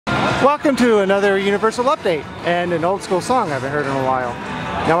Welcome to another Universal update and an old school song I haven't heard in a while.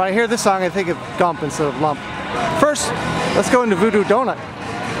 Now when I hear this song I think of Gump instead of Lump. First, let's go into Voodoo Doughnut.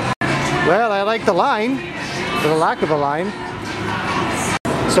 Well, I like the line, or the lack of a line.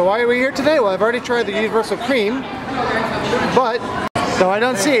 So why are we here today? Well, I've already tried the Universal Cream, but though I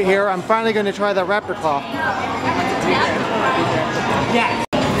don't see it here, I'm finally going to try the Raptor Claw.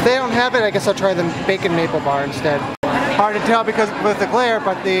 If they don't have it, I guess I'll try the Bacon Maple Bar instead. Hard to tell because with the glare,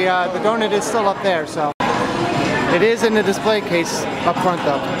 but the donut is still up there, so it is in the display case up front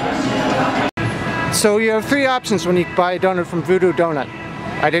though. So you have three options when you buy a donut from Voodoo Doughnut.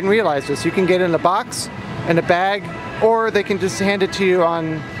 I didn't realize this. You can get it in a box, in a bag, or they can just hand it to you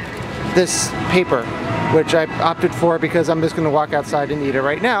on this paper, which I opted for because I'm just going to walk outside and eat it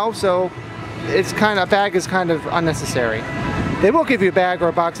right now, so it's kind of, a bag is kind of unnecessary. They will give you a bag or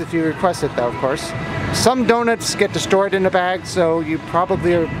a box if you request it though, of course. Some donuts get destroyed in a bag, so you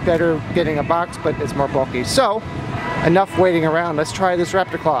probably are better getting a box, but it's more bulky. So, enough waiting around. Let's try this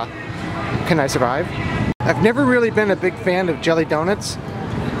Raptor Claw. Can I survive? I've never really been a big fan of jelly donuts,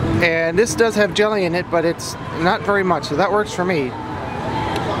 and this does have jelly in it, but it's not very much, so that works for me.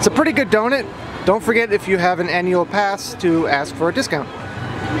 It's a pretty good donut. Don't forget, if you have an annual pass, to ask for a discount.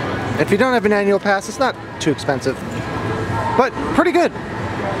 If you don't have an annual pass, it's not too expensive, but pretty good.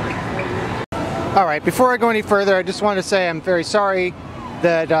 Alright, before I go any further, I just want to say I'm very sorry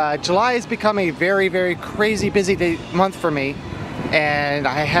that July has become a very, very crazy busy month for me, and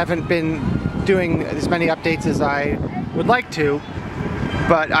I haven't been doing as many updates as I would like to,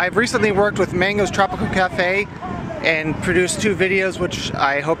 but I've recently worked with Mango's Tropical Cafe and produced 2 videos which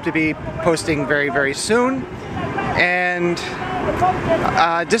I hope to be posting very, very soon. And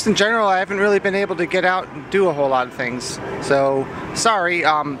just in general, I haven't really been able to get out and do a whole lot of things. So, sorry.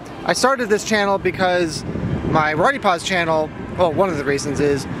 I started this channel because my Roddy Paws channel, well, one of the reasons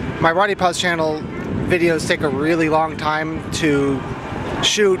is my Roddy Paws channel videos take a really long time to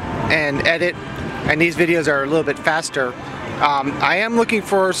shoot and edit, and these videos are a little bit faster. I am looking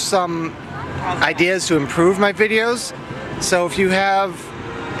for some ideas to improve my videos, so if you have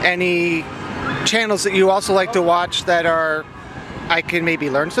any channels that you also like to watch that I can maybe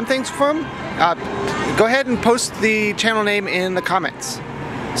learn some things from, go ahead and post the channel name in the comments.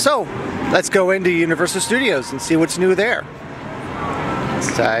 So let's go into Universal Studios and see what's new there.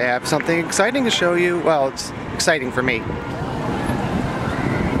 So I have something exciting to show you. Well, it's exciting for me.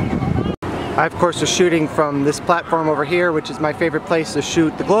 I of course was shooting from this platform over here, which is my favorite place to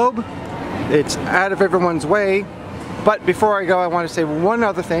shoot the globe. It's out of everyone's way. But before I go, I want to say one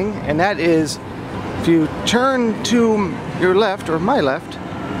other thing, and that is, if you turn to your left, or my left,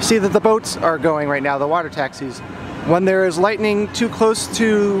 see that the boats are going right now, the water taxis. When there is lightning too close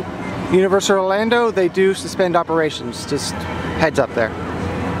to Universal Orlando, they do suspend operations. Just heads up there.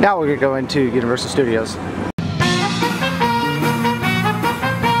 Now we're going to go into Universal Studios. That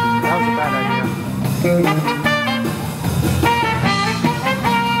was a bad idea.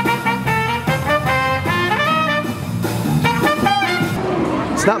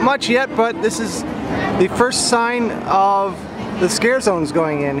 It's not much yet, but this is the first sign of the scare zones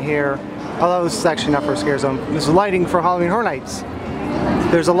going in here. Although this is actually not for a scare zone. This is lighting for Halloween Horror Nights.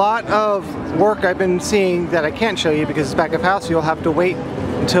 There's a lot of work I've been seeing that I can't show you because it's back of house. You'll have to wait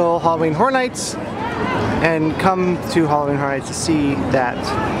until Halloween Horror Nights and come to Halloween Horror Nights to see that.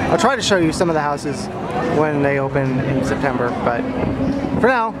 I'll try to show you some of the houses when they open in September, but for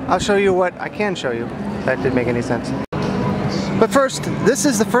now, I'll show you what I can show you. That didn't make any sense. But first, this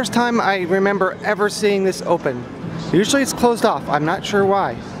is the first time I remember ever seeing this open. Usually it's closed off. I'm not sure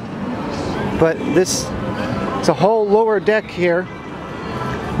why. But it's a whole lower deck here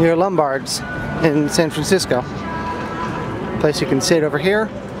near Lombard's in San Francisco. Place you can sit over here.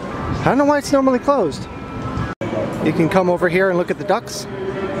 I don't know why it's normally closed. You can come over here and look at the ducks.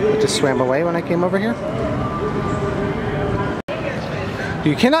 I just swam away when I came over here.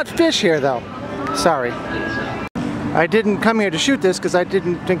 You cannot fish here though. Sorry. I didn't come here to shoot this because I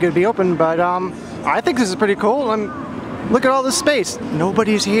didn't think it would be open, but I think this is pretty cool. Look at all this space.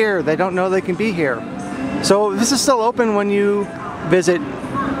 Nobody's here. They don't know they can be here. So this is still open when you visit.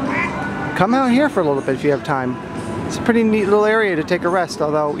 Come out here for a little bit if you have time. It's a pretty neat little area to take a rest,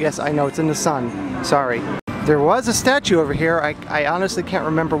 although, yes, I know it's in the sun. Sorry. There was a statue over here. I honestly can't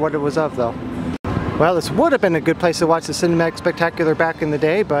remember what it was of, though. Well, this would have been a good place to watch the Cinematic Spectacular back in the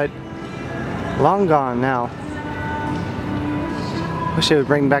day, but long gone now. Wish they would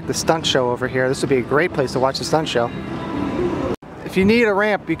bring back the stunt show over here. This would be a great place to watch the stunt show. If you need a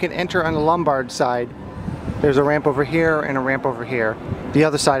ramp, you can enter on the Lombard side. There's a ramp over here and a ramp over here. The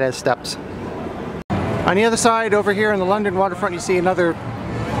other side has steps. On the other side, over here in the London waterfront, you see another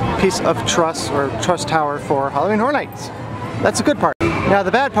piece of truss or truss tower for Halloween Horror Nights. That's the good part. Now the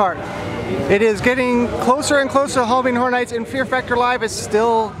bad part, it is getting closer and closer to Halloween Horror Nights, and Fear Factor Live is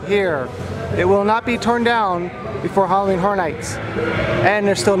still here. It will not be torn down before Halloween Horror Nights. And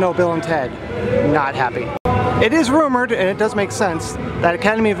there's still no Bill and Ted. Not happy. It is rumored, and it does make sense, that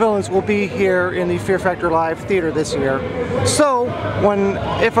Academy of Villains will be here in the Fear Factor Live theater this year. So,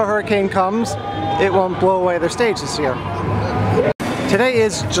 if a hurricane comes, it won't blow away their stage this year. Today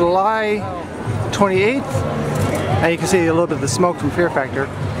is July 28th, and you can see a little bit of the smoke from Fear Factor.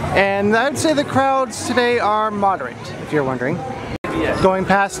 And I would say the crowds today are moderate, if you're wondering. Going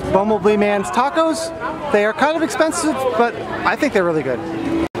past Bumblebee Man's Tacos, they are kind of expensive, but I think they're really good.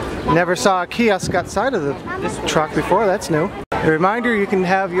 Never saw a kiosk outside of this truck before, that's new. A reminder, you can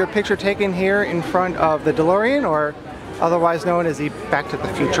have your picture taken here in front of the DeLorean, or otherwise known as the Back to the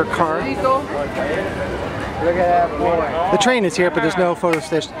Future car. The train is here, but there's no photo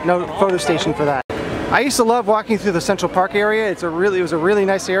station for that. I used to love walking through the Central Park area. It was a really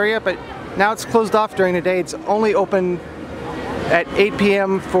nice area, but now it's closed off during the day. It's only open at 8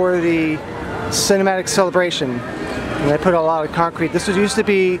 p.m. for the cinematic celebration. And they put a lot of concrete. This used to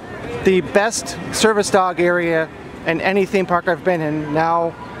be the best service dog area in any theme park I've been in.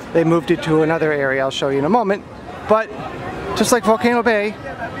 Now they moved it to another area I'll show you in a moment. But just like Volcano Bay,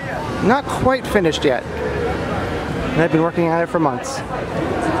 not quite finished yet. And I've been working on it for months.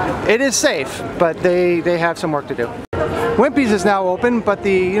 It is safe, but they have some work to do. Wimpy's is now open, but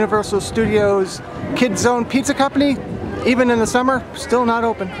the Universal Studios Kids Zone Pizza Company, even in the summer, still not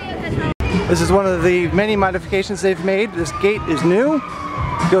open. This is one of the many modifications they've made. This gate is new.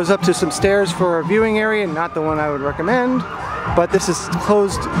 It goes up to some stairs for a viewing area, not the one I would recommend. But this is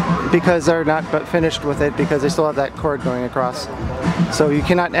closed because they're not finished with it, because they still have that cord going across. So you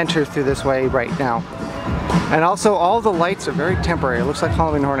cannot enter through this way right now. And also all the lights are very temporary. It looks like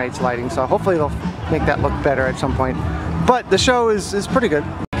Halloween Horror Nights lighting, so hopefully they'll make that look better at some point. But the show is pretty good.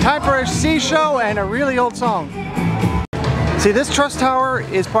 Time for a C show and a really old song. See, this truss tower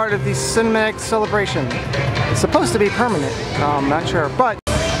is part of the cinematic celebration. It's supposed to be permanent, I'm not sure. But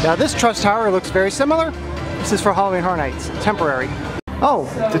now this truss tower looks very similar. This is for Halloween Horror Nights, temporary. Oh,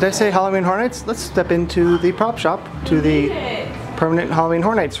 did I say Halloween Horror Nights? Let's step into the prop shop, to the permanent Halloween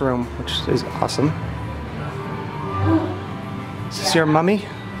Horror Nights room, which is awesome. Is this your mummy?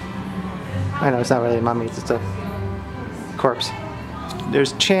 I know, it's not really a mummy, it's just a corpse.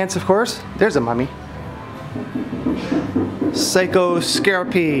 There's Chance, of course. There's a mummy. Psycho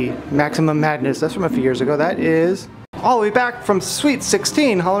Scarapy, Maximum Madness. That's from a few years ago. That is all the way back from Sweet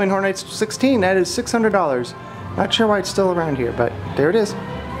 16, Halloween Horror Nights 16. That is $600. Not sure why it's still around here, but there it is.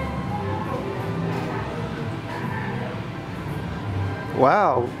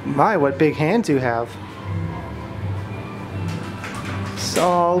 Wow, my, what big hands you have.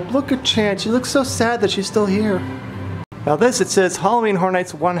 So, look at Chance. She looks so sad that she's still here. Now this, it says Halloween Horror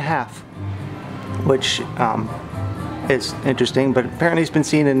Nights 1/2, which is interesting, but apparently it's been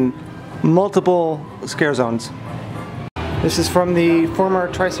seen in multiple scare zones. This is from the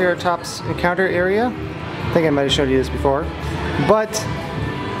former Triceratops encounter area. I think I might have showed you this before. But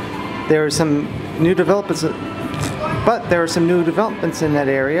there are some new developments. There are some new developments in that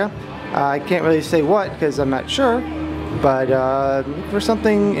area. I can't really say what because I'm not sure. But look for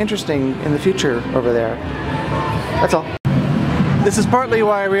something interesting in the future over there. That's all. This is partly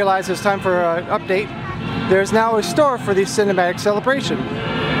why I realized it's time for an update. There's now a store for the cinematic celebration.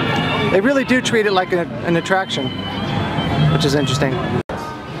 They really do treat it like an attraction, which is interesting.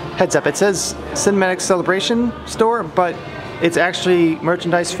 Heads up, it says Cinematic Celebration Store, but it's actually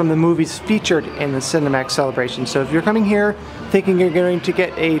merchandise from the movies featured in the Cinematic Celebration. So if you're coming here thinking you're going to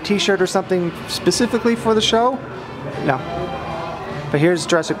get a t-shirt or something specifically for the show, no. But here's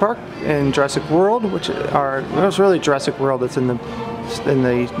Jurassic Park and Jurassic World, which are, well, it's really Jurassic World that's in the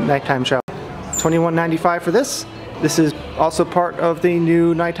nighttime show. $21.95 for this. This is also part of the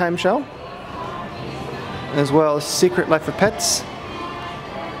new nighttime show, as well as Secret Life of Pets.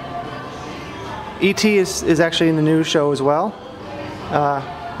 E.T. is actually in the new show as well.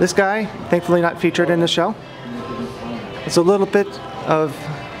 This guy, thankfully not featured in the show. It's a little bit of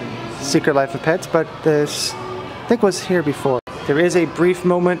Secret Life of Pets, but this I think was here before. There is a brief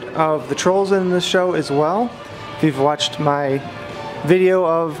moment of the trolls in this show as well. If you've watched my video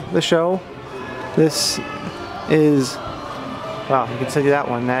of the show, this is, well, you can see that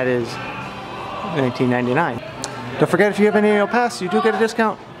one. That is $19.99. Don't forget, if you have an annual pass, you do get a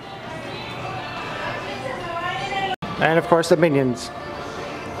discount. And of course the Minions.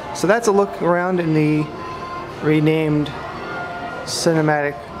 So that's a look around in the renamed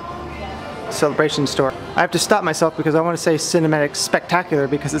cinematic Celebration store. I have to stop myself because I want to say Cinematic Spectacular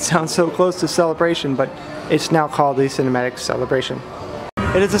because it sounds so close to Celebration, but it's now called the Cinematic Celebration.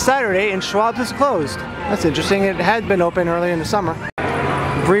 It is a Saturday and Schwab's is closed. That's interesting. It had been open early in the summer.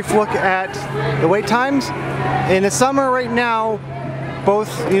 Brief look at the wait times. In the summer right now,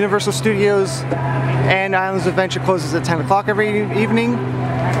 both Universal Studios and Islands of Adventure closes at 10 o'clock every evening,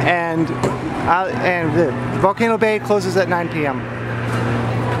 and Volcano Bay closes at 9 p.m.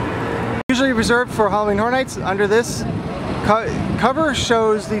 Usually reserved for Halloween Horror Nights. Under this cover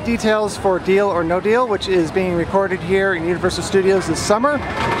shows the details for Deal or No Deal, which is being recorded here in Universal Studios this summer.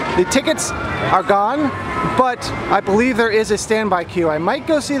 The tickets are gone, but I believe there is a standby queue. I might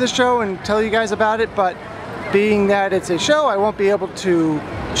go see the show and tell you guys about it, but being that it's a show, I won't be able to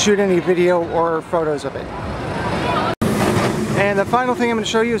shoot any video or photos of it. And the final thing I'm going to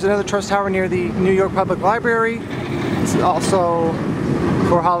show you is another Trust Tower near the New York Public Library. It's also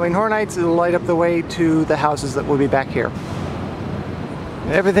for Halloween Horror Nights. It'll light up the way to the houses that will be back here.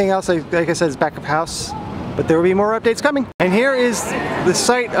 Everything else, like I said, is back of house, but there will be more updates coming. And here is the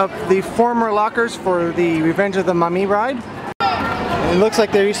site of the former lockers for the Revenge of the Mummy ride. It looks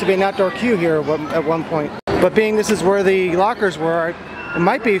like there used to be an outdoor queue here at one point. But being this is where the lockers were, it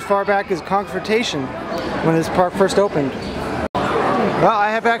might be far back as Confrontation when this park first opened. Well,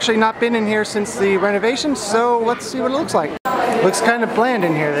 I have actually not been in here since the renovation, so let's see what it looks like. Looks kind of bland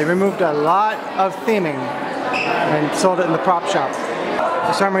in here. They removed a lot of theming and sold it in the prop shop.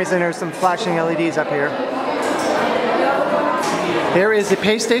 For some reason there's some flashing LEDs up here. Here is the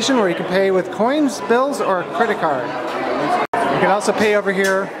pay station where you can pay with coins, bills, or a credit card. You can also pay over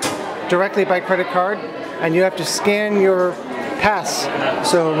here directly by credit card, and you have to scan your pass.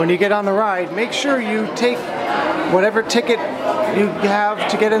 So when you get on the ride, make sure you take whatever ticket you have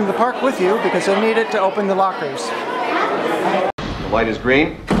to get into the park with you, because you'll need it to open the lockers. The light is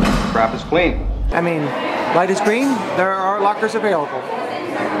green, crap is clean. I mean, light is green, there are lockers available.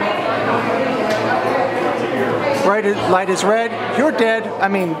 Light is red, you're dead. I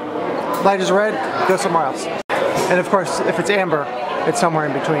mean, light is red, go somewhere else. And of course, if it's amber, it's somewhere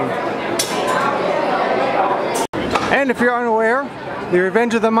in between. And if you're unaware, the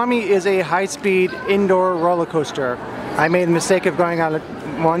Revenge of the Mummy is a high-speed indoor roller coaster. I made the mistake of going on it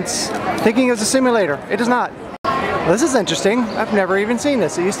once, thinking it was a simulator. It is not. Well, this is interesting. I've never even seen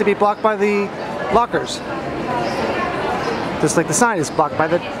this. It used to be blocked by the lockers. Just like the sign is blocked by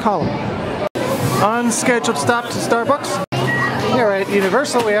the column. Unscheduled stop to Starbucks. Here at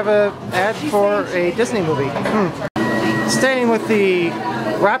Universal, we have an ad for a Disney movie. Staying with the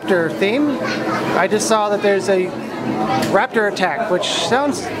raptor theme, I just saw that there's a raptor attack, which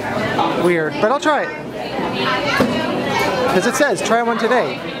sounds weird, but I'll try it. Because it says, try one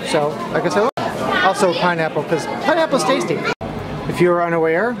today. So, like I said, also pineapple, because pineapple's tasty. If you're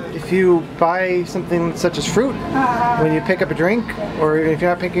unaware, if you buy something such as fruit, when you pick up a drink, or even if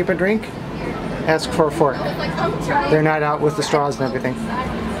you're not picking up a drink, ask for a fork. They're not out with the straws and everything.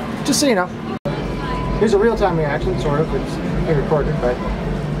 Just so you know. Here's a real-time reaction, sort of. It's being recorded, but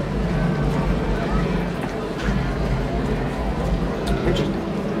interesting.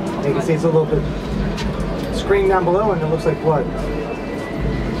 You can see it's a little bit screen down below, and it looks like blood.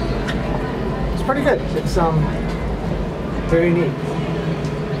 It's pretty good. It's very neat.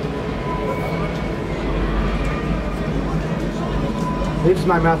 Leaves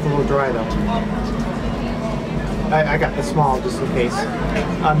my mouth a little dry though. I got the small just in case.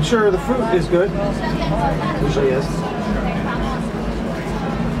 I'm sure the fruit is good. Usually is.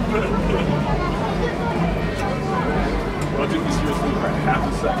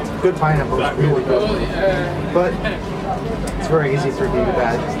 Good pineapple is really good. But it's very easy for it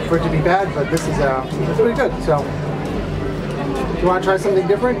to be bad. But this is it's pretty good. So if you want to try something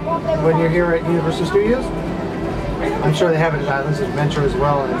different when you're here at Universal Studios, I'm sure they have it at Islands of Adventure as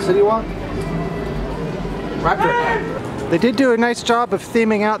well and City Walk. Raptor. They did do a nice job of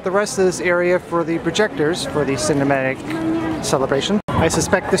theming out the rest of this area for the projectors for the cinematic celebration. I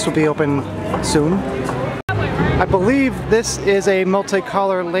suspect this will be open soon. I believe this is a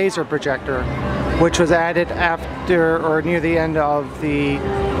multicolor laser projector, which was added after or near the end of the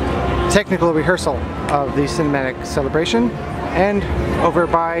technical rehearsal of the cinematic celebration. And over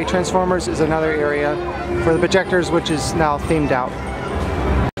by Transformers is another area for the projectors, which is now themed out.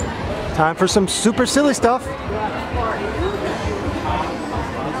 Time for some super silly stuff.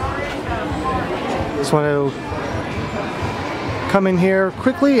 Just want to come in here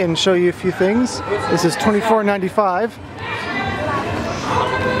quickly and show you a few things. This is $24.95.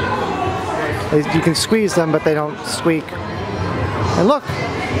 You can squeeze them, but they don't squeak. And look!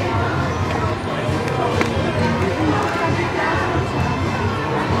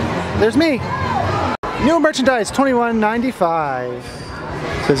 there's me. New merchandise, $21.95.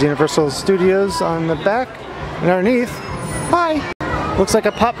 Says Universal Studios on the back, and underneath, hi. Looks like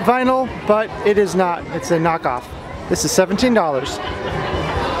a pop vinyl, but it is not. It's a knockoff. This is $17.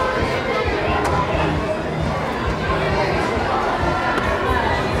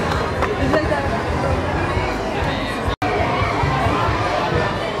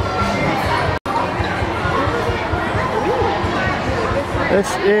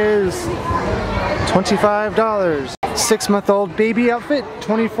 This is $25. 6-month-old baby outfit,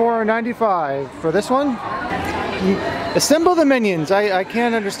 $24.95. For this one, assemble the minions. I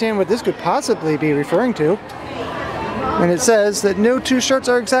can't understand what this could possibly be referring to. And it says that no two shirts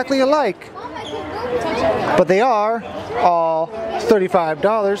are exactly alike. But they are all $35.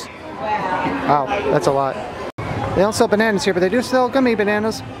 Wow, that's a lot. They don't sell bananas here, but they do sell gummy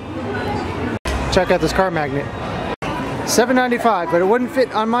bananas. Check out this car magnet. $7.95, but it wouldn't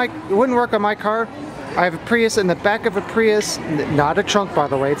fit on my, it wouldn't work on my car. I have a Prius, in the back of a Prius, not a trunk by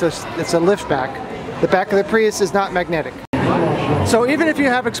the way, it's a lift back. The back of the Prius is not magnetic. So even if you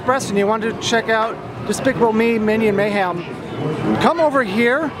have Express and you want to check out Despicable Me, Minion Mayhem, come over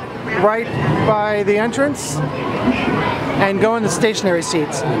here, right by the entrance, and go in the stationary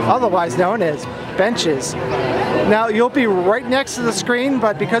seats, otherwise known as benches. Now you'll be right next to the screen,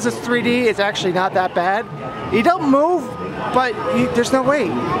 but because it's 3D, it's actually not that bad. You don't move, but there's no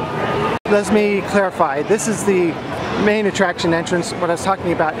wait. Let me clarify. This is the main attraction entrance. What I was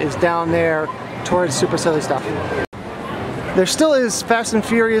talking about is down there towards Super Silly Stuff. There still is Fast and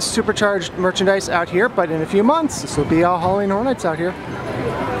Furious supercharged merchandise out here, but in a few months, this will be all Halloween Horror Nights out here.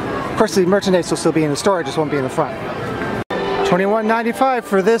 Of course, the merchandise will still be in the store, it just won't be in the front. $21.95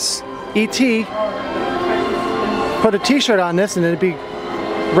 for this E.T. Put a t-shirt on this and it'd be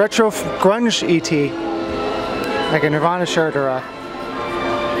retro grunge E.T. Like a Nirvana shirt or a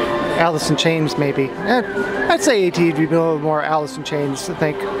Alice in Chains maybe. I'd say E.T. would be a little more Alice in Chains, I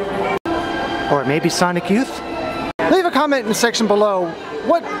think. Or maybe Sonic Youth? Leave a comment in the section below.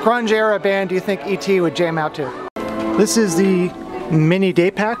 What grunge era band do you think E.T. would jam out to? This is the mini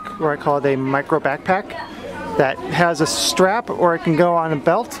day pack, or I call it a micro backpack, that has a strap or it can go on a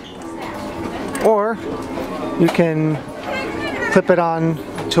belt. Or you can clip it on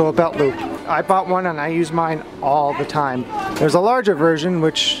to a belt loop. I bought one and I use mine all the time. There's a larger version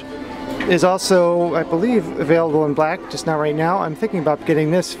which is also, I believe, available in black, just not right now. I'm thinking about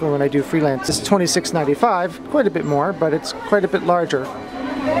getting this for when I do freelance. It's $26.95, quite a bit more, but it's quite a bit larger.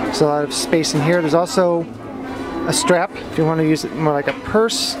 There's a lot of space in here. There's also a strap if you want to use it more like a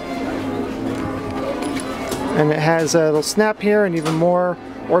purse. And it has a little snap here and even more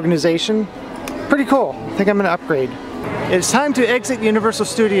organization. Pretty cool. I think I'm going to upgrade. It's time to exit Universal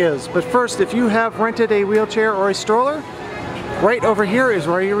Studios, but first, if you have rented a wheelchair or a stroller, right over here is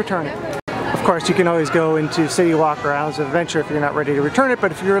where you return it. Of course, you can always go into City Walk or Islands of Adventure if you're not ready to return it,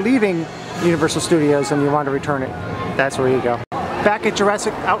 but if you're leaving Universal Studios and you want to return it, that's where you go. Back at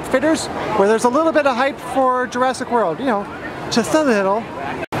Jurassic Outfitters, where there's a little bit of hype for Jurassic World, you know, just a little.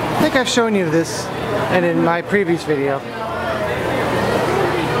 I think I've shown you this and in my previous video.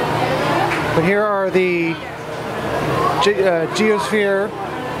 But here are the Geosphere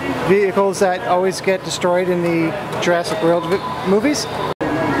vehicles that always get destroyed in the Jurassic World movies.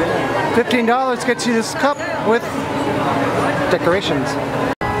 $15 gets you this cup with decorations.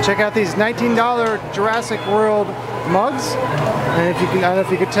 Check out these $19 Jurassic World mugs. And if you can, I don't know if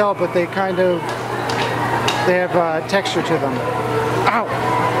you could tell, but they kind of, they have texture to them. Ow!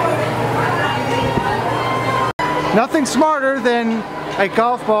 Nothing smarter than a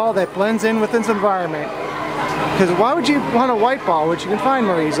golf ball that blends in with its environment. Because why would you want a white ball, which you can find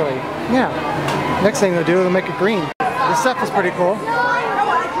more easily? Yeah. Next thing they'll do, they'll make it green. This stuff is pretty cool.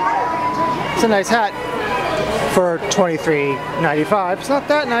 It's a nice hat for $23.95. It's not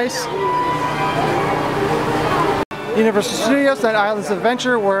that nice. Universal Studios, that Islands of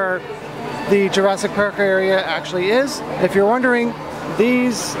Adventure where the Jurassic Park area actually is. If you're wondering,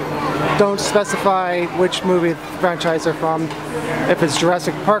 these don't specify which movie franchise they're from. If it's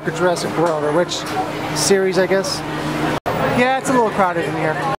Jurassic Park or Jurassic World, or which series, I guess. Yeah, it's a little crowded in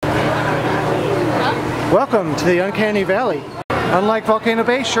here. Welcome to the Uncanny Valley. Unlike Volcano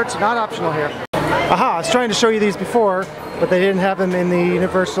Bay, shirts are not optional here. Aha, I was trying to show you these before, but they didn't have them in the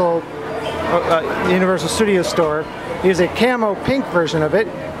Universal Studios store. Here's a camo pink version of it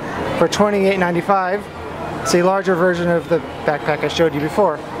for $28.95. It's a larger version of the backpack I showed you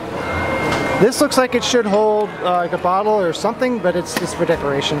before. This looks like it should hold like a bottle or something, but it's just for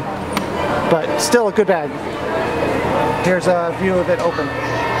decoration. But still a good bag. Here's a view of it open,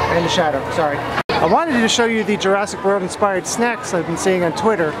 in the shadow, sorry. I wanted to show you the Jurassic World inspired snacks I've been seeing on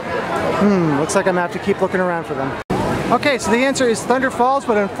Twitter. Looks like I'm gonna have to keep looking around for them. Okay, so the answer is Thunder Falls,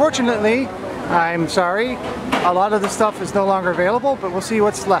 but unfortunately, I'm sorry, a lot of the stuff is no longer available, but we'll see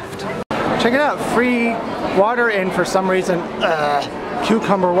what's left. Check it out, free water and for some reason,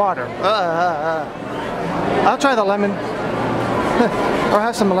 cucumber water. I'll try the lemon. Or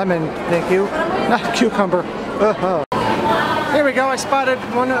have some lemon, thank you. Not cucumber. Here we go, I spotted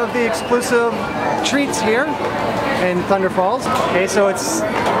one of the exclusive treats here in Thunder Falls. Okay, so it's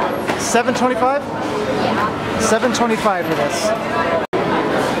 $7.25? $7.25 for this.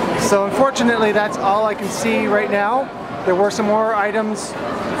 So unfortunately that's all I can see right now. There were some more items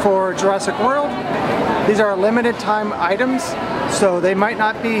for Jurassic World. These are limited time items, so they might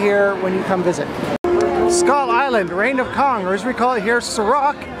not be here when you come visit. Skull Island, Reign of Kong, or as we call it here,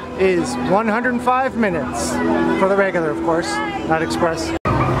 Ciroc, is 105 minutes. For the regular, of course, not express.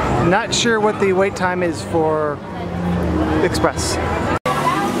 Not sure what the wait time is for express.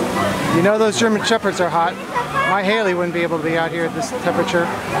 You know those German Shepherds are hot. My Haley wouldn't be able to be out here at this temperature.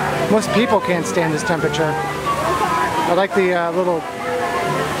 Most people can't stand this temperature. I like the little...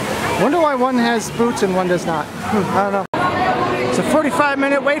 Wonder why one has boots and one does not. I don't know. It's a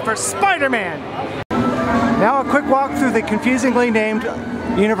 45-minute wait for Spider-Man! Now a quick walk through the confusingly named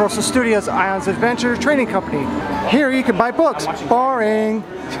Universal Studios Islands Adventure Trading Company. Here you can buy books. Boring!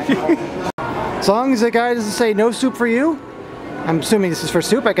 As long as the guy doesn't say no soup for you, I'm assuming this is for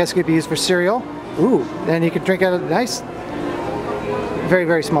soup, I guess it could be used for cereal. Ooh, then you can drink out of a nice, very,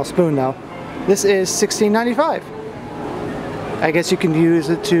 very small spoon though. This is $16.95. I guess you can use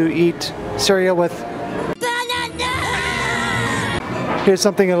it to eat cereal with. Here's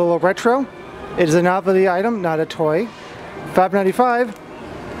something a little retro. It is a novelty item, not a toy. $5.95.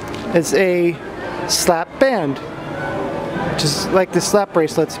 It's a slap band, which is like the slap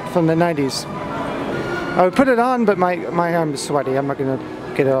bracelets from the 90s. I would put it on, but my arm is sweaty. I'm not going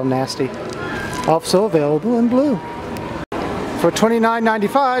to get it all nasty. Also available in blue. For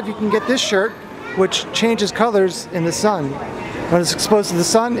 $29.95, you can get this shirt, which changes colors in the sun. When it's exposed to the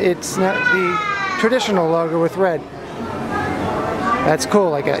sun, it's not the traditional logo with red. That's cool,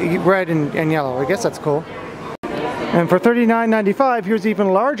 like red and yellow. I guess that's cool. And for $39.95, here's an even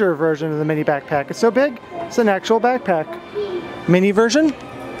larger version of the mini backpack. It's so big, it's an actual backpack. Mini version,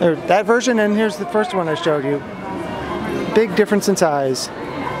 or that version, and here's the first one I showed you. Big difference in size.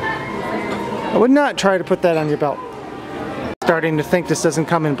 I would not try to put that on your belt. Starting to think this doesn't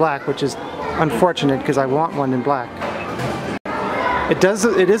come in black, which is unfortunate because I want one in black. It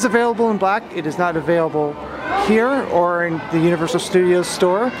is available in black. It is not available here or in the Universal Studios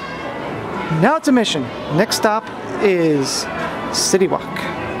store. Now it's a mission. Next stop is City Walk.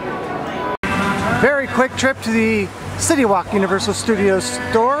 Very quick trip to the City Walk Universal Studios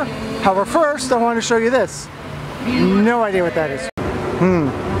store. However, first I want to show you this. No idea what that is.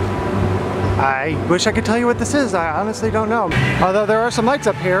 I wish I could tell you what this is. I honestly don't know. Although there are some lights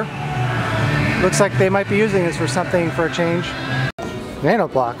up here. Looks like they might be using this for something for a change. Nano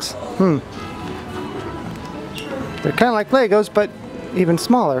blocks. They're kind of like Legos, but even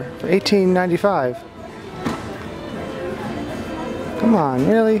smaller for $18.95. Come on,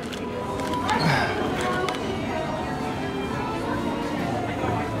 really?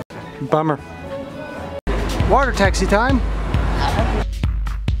 Bummer. Water taxi time.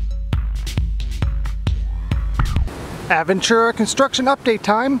 Aventura construction update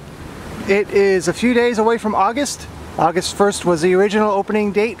time. It is a few days away from August. August 1st was the original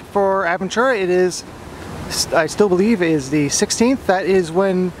opening date for Aventura. It is, I still believe, is the 16th. That is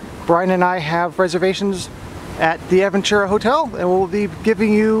when Brian and I have reservations at the Aventura Hotel, and we'll be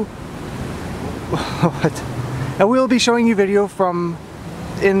giving you and we'll be showing you video from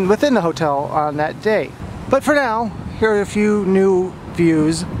within the hotel on that day. But for now, here are a few new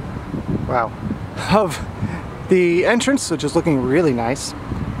views. Wow, of the entrance, which is looking really nice.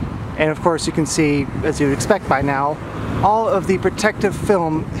 And of course you can see, as you'd expect by now, all of the protective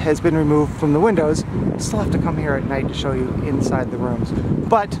film has been removed from the windows. I still have to come here at night to show you inside the rooms.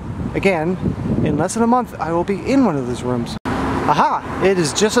 But again, in less than a month I will be in one of those rooms. Aha! It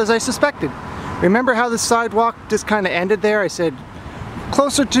is just as I suspected. Remember how the sidewalk just kind of ended there? I said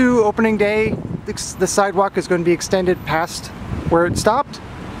closer to opening day the sidewalk is going to be extended past where it stopped.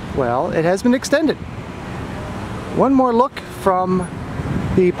 Well, it has been extended. One more look from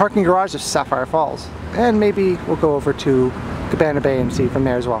the parking garage of Sapphire Falls, and maybe we'll go over to Cabana Bay and see from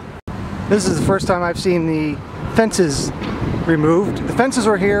there as well. This is the first time I've seen the fences removed. The fences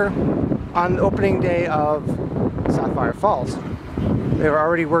were here on the opening day of Sapphire Falls. They were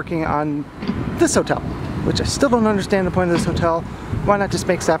already working on this hotel, which I still don't understand the point of this hotel. Why not just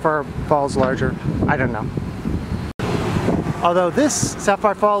make Sapphire Falls larger? I don't know. Although this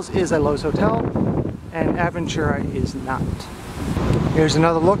Sapphire Falls is a Lowe's hotel and Aventura is not. Here's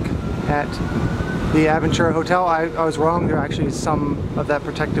another look at the Aventura Hotel. I was wrong, there actually is some of that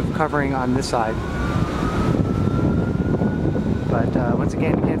protective covering on this side. But once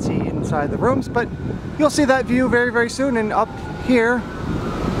again, you can't see inside the rooms, but you'll see that view very, very soon. And up here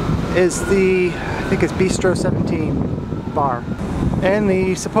is the, I think it's Bistro 17 bar. And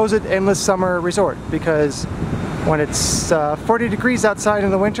the supposed endless summer resort, because when it's 40 degrees outside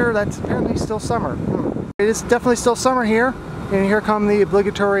in the winter, that's apparently still summer. It is definitely still summer here, and here come the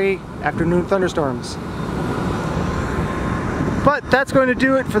obligatory afternoon thunderstorms. But that's going to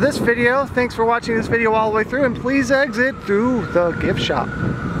do it for this video. Thanks for watching this video all the way through, and please exit through the gift shop.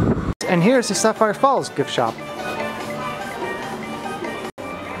 And here's the Sapphire Falls gift shop.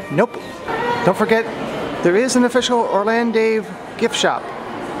 Nope. Don't forget, there is an official Orlando Dave gift shop.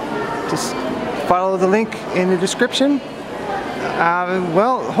 Just follow the link in the description.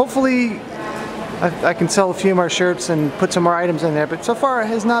 Well, hopefully I can sell a few more shirts and put some more items in there, but so far it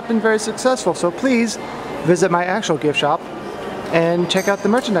has not been very successful. So please visit my actual gift shop and check out the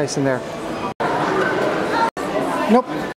merchandise in there. Nope.